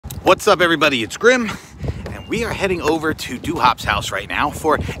What's up, everybody? It's Grim, and we are heading over to Duhop's house right now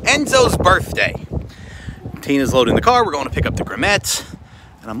for Enzo's birthday. Tina's loading the car. We're going to pick up the Grimettes,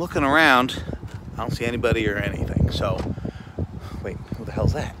 and I'm looking around. I don't see anybody or anything. So, wait, who the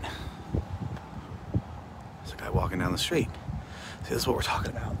hell's that? There's a guy walking down the street. See, this is what we're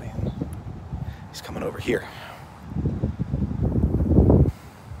talking about, man. He's coming over here.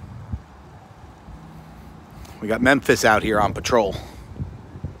 We got Memphis out here on patrol.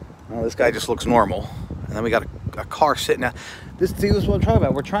 Well, this guy just looks normal. And then we got a car sitting out. See, this is what I'm talking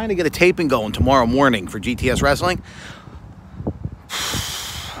about. We're trying to get a taping going tomorrow morning for GTS Wrestling.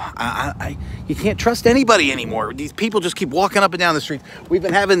 You can't trust anybody anymore. These people just keep walking up and down the street. We've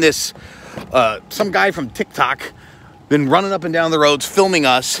been having this, some guy from TikTok been running up and down the roads filming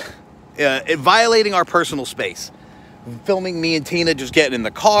us, violating our personal space. Filming me and Tina just getting in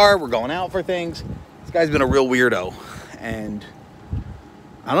the car. We're going out for things. This guy's been a real weirdo. And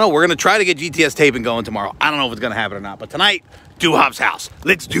I don't know, we're going to try to get GTS taping going tomorrow. I don't know if it's going to happen or not. But tonight, Duhop's house.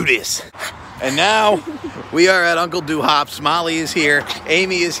 Let's do this. And now, we are at Uncle Duhop's. Molly is here.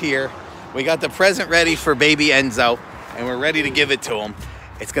 Amy is here. We got the present ready for baby Enzo. And we're ready to give it to him.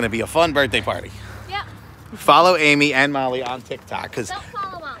 It's going to be a fun birthday party. Yeah. Follow Amy and Molly on TikTok. Because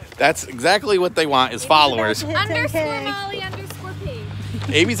that's exactly what they want is followers. Underscore Molly underscore P.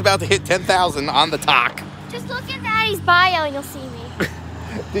 Amy's about to hit 10,000 on the talk. Just look at Daddy's bio and you'll see me.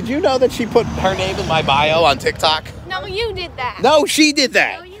 Did you know that she put her name in my bio on TikTok? No, you did that. No, she did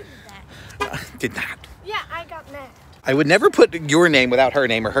that. No, you did that. Did not. Yeah, I got mad. I would never put your name without her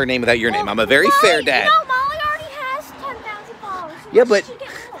name or her name without your name. I'm a very fair dad. No, Molly already has 10,000 followers. So yeah,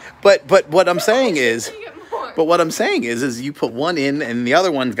 but what I'm saying is, you put one in and the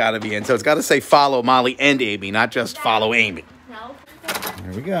other one's got to be in. So it's got to say follow Molly and Amy, not just follow Amy. No.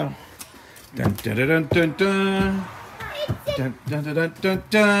 There we go. Dun, dun, dun, dun, dun, dun. Dun, dun, dun, dun, dun,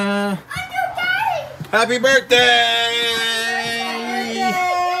 dun. Happy birthday!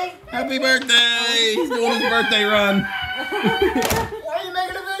 Happy birthday! He's doing his birthday run. Why are you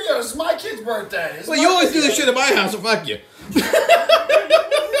making a video? It's my kid's birthday. Well, you always do this shit at my house, so fuck you. Daddy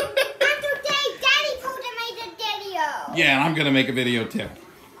told him I made a video. Yeah, and I'm gonna make a video too.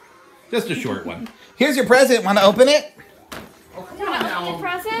 Just a short one. Here's your present. Want to open it? Oh, come on now. The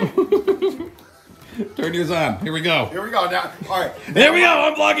present? Turn yours on. Here we go. Here we go now. All right. There we go.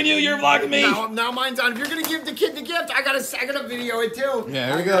 I'm vlogging you. You're vlogging me. Now mine's on. If you're gonna give the kid the gift, I gotta video it too. Yeah,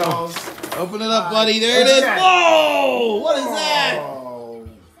 here we go. Open it up, buddy. There it is. Whoa! What is that? Oh.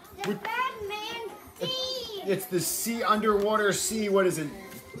 The Batman sea. It's the sea underwater sea. What is it?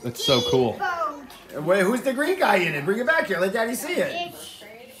 That's so cool. Wait, who's the green guy in it? Bring it back here. Let Daddy see it.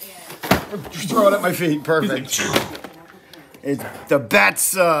 Just throw it at my feet. Perfect. It's the Bat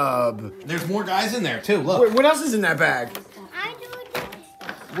Sub. There's more guys in there too. Look. Wait, what else is in that bag? I do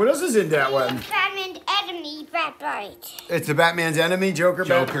it. What else is in that one? Batman's enemy, Batbite. It's the Batman's enemy, Joker.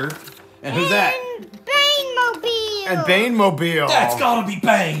 And who's that? Banemobile. And Banemobile. That's gotta be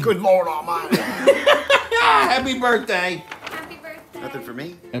Bane. Good Lord Almighty. Happy birthday. Happy birthday. Nothing for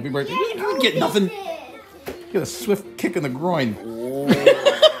me. Happy birthday. You didn't get nothing. Get a swift kick in the groin. Oh.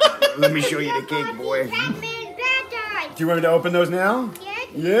 Let me show you the cake, boy. Batman, Batbite. Do you want me to open those now? Yes.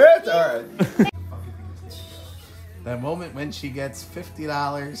 Yes? All right. That moment when she gets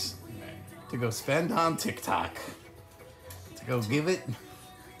 $50 to go spend on TikTok. To go give it,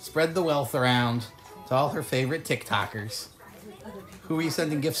 spread the wealth around to all her favorite TikTokers. Who are you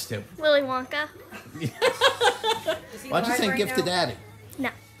sending gifts to? Willy Wonka. Why don't you send gift to Daddy? No.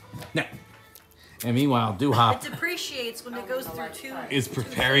 No. And meanwhile, Duhop It depreciates when it goes through 2. is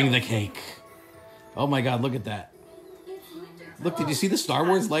preparing the cake. Oh my God, look at that. Look, did you see the Star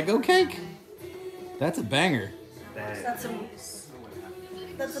Wars Lego cake? That's a banger. That's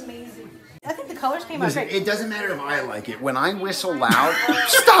amazing. I think the colors came out Listen, great. it doesn't matter if I like it. When I whistle loud,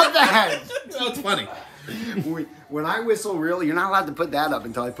 stop that! Oh, it's funny. When I whistle really, you're not allowed to put that up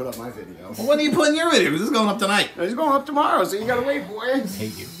until I put up my video. Well, when are you putting your video? This is going up tonight. It's going up tomorrow, so you gotta wait, boy. I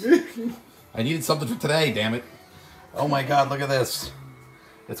hate you. I needed something for today, damn it. Oh my God, look at this.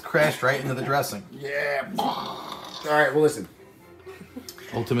 It's crashed right into the dressing. Yeah. All right, well, listen.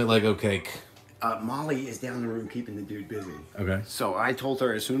 Ultimate Lego cake. Molly is down the room keeping the dude busy. Okay. So I told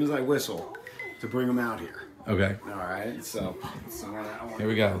her as soon as I whistle to bring him out here. Okay. All right, so Here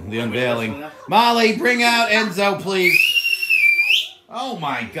we go. The unveiling. Molly, bring out Enzo, please. Oh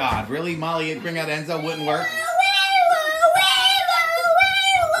my God, really? Molly, bring out Enzo wouldn't work?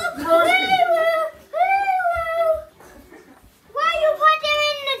 Why you put him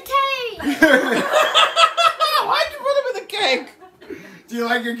in the cake? Why'd you put him in the cake? Do you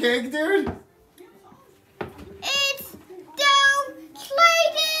like your cake, dude? It's so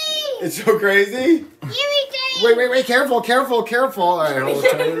sliding. It's so crazy. Wait, careful. All right, hold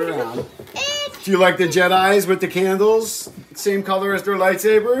turn it around. Do you like the Jedis with the candles? Same color as their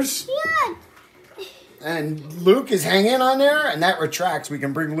lightsabers? Yeah. And Luke is hanging on there, and that retracts. We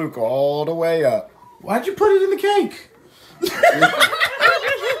can bring Luke all the way up. Why'd you put it in the cake?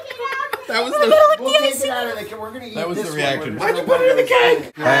 That was the. We'll take it out of the cake. We're gonna eat That was this the reaction. one. Why'd you put it in the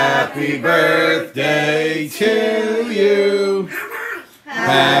cake? Happy birthday to you.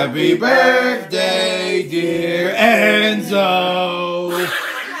 Happy birthday, dear Enzo.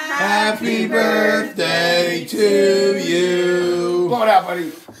 Happy birthday to you. Blow it out,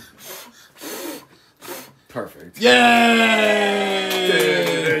 buddy. Perfect. Yay!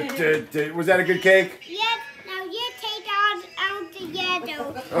 Was that a good cake? Yes. Now you take out the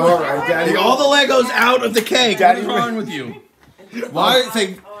yellow. All right, Daddy. Take all the Legos out of the cake. Daddy, What's wrong with you? Why?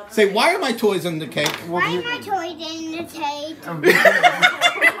 Say why are my toys in the cake? Why am I toys in the cake?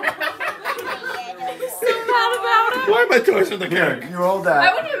 Why are my toys in the Here, cake? you hold I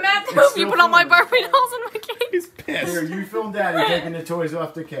that. wouldn't be mad if you put all my Barbie dolls in my cake. He's pissed. Here, you film Daddy taking the toys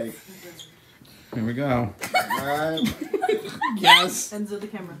off the cake. Here we go. All right. Yes. Enzo the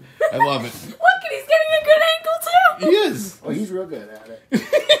camera. I love it. Look, and he's getting a good angle too. He is. Oh, he's real good at it. Okay,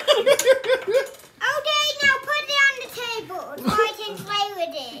 now put it on the table so I can play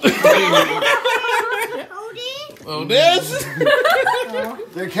with it. Hold it. Oh, this?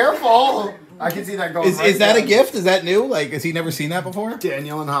 They're careful. I can see that going. Is that a gift? Is that new? Like, has he never seen that before?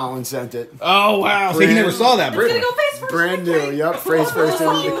 Daniel and Holland sent it. Oh, wow. So he never saw that It's gonna before. go face first. Brand new. Yep, face first in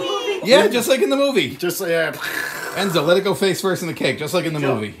the Yeah, just like in the movie. just like yeah. Enzo, let it go face first in the cake, just like in the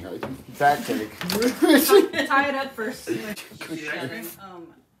movie. Back cake. Tie it up first. Is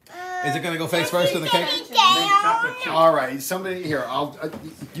it going to go face first in the cake? Down. All right, somebody here. I'll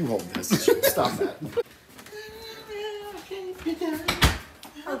you hold this. Stop that.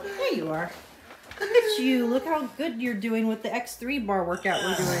 Oh, there you are. Look at you. Look how good you're doing with the X3 bar workout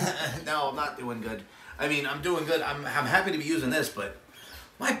we're doing. No, I'm not doing good. I mean, I'm doing good. I'm happy to be using this, but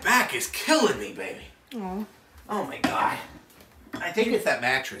my back is killing me, baby. Aw, Oh, my God. I think it's that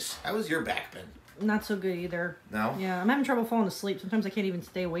mattress. How was your back been? not so good either. No? Yeah, I'm having trouble falling asleep. Sometimes I can't even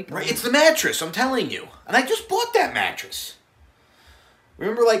stay awake. Right, it's the mattress, I'm telling you. And I just bought that mattress.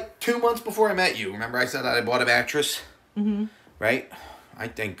 Remember, like, 2 months before I met you, remember I said I bought a mattress? Mm-hmm. Right? I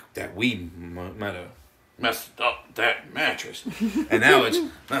think that we might have messed up that mattress. And now it's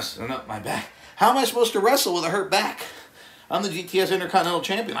messing up my back. How am I supposed to wrestle with a hurt back? I'm the GTS Intercontinental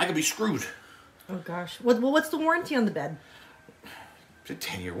Champion. I could be screwed. Oh gosh. What's the warranty on the bed? It's a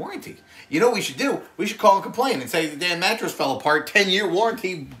 10-year warranty. You know what we should do? We should call and complain and say the damn mattress fell apart. 10-year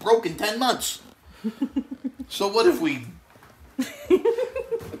warranty broke in 10 months. So what if we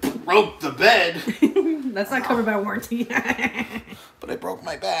broke the bed? That's not covered by warranty. But I broke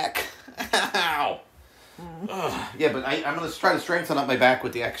my back. Ow. Ugh. Yeah, but I'm going to try to strengthen up my back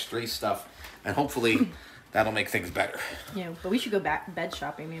with the X3 stuff. And hopefully that'll make things better. Yeah, but we should go back bed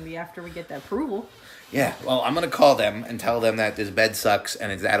shopping maybe after we get the approval. Yeah, well, I'm going to call them and tell them that this bed sucks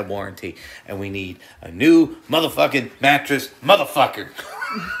and it's out of warranty. And we need a new motherfucking mattress motherfucker.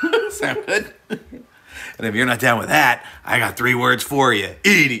 Sound good? And if you're not down with that, I got 3 words for you.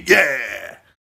 Eat it, yeah!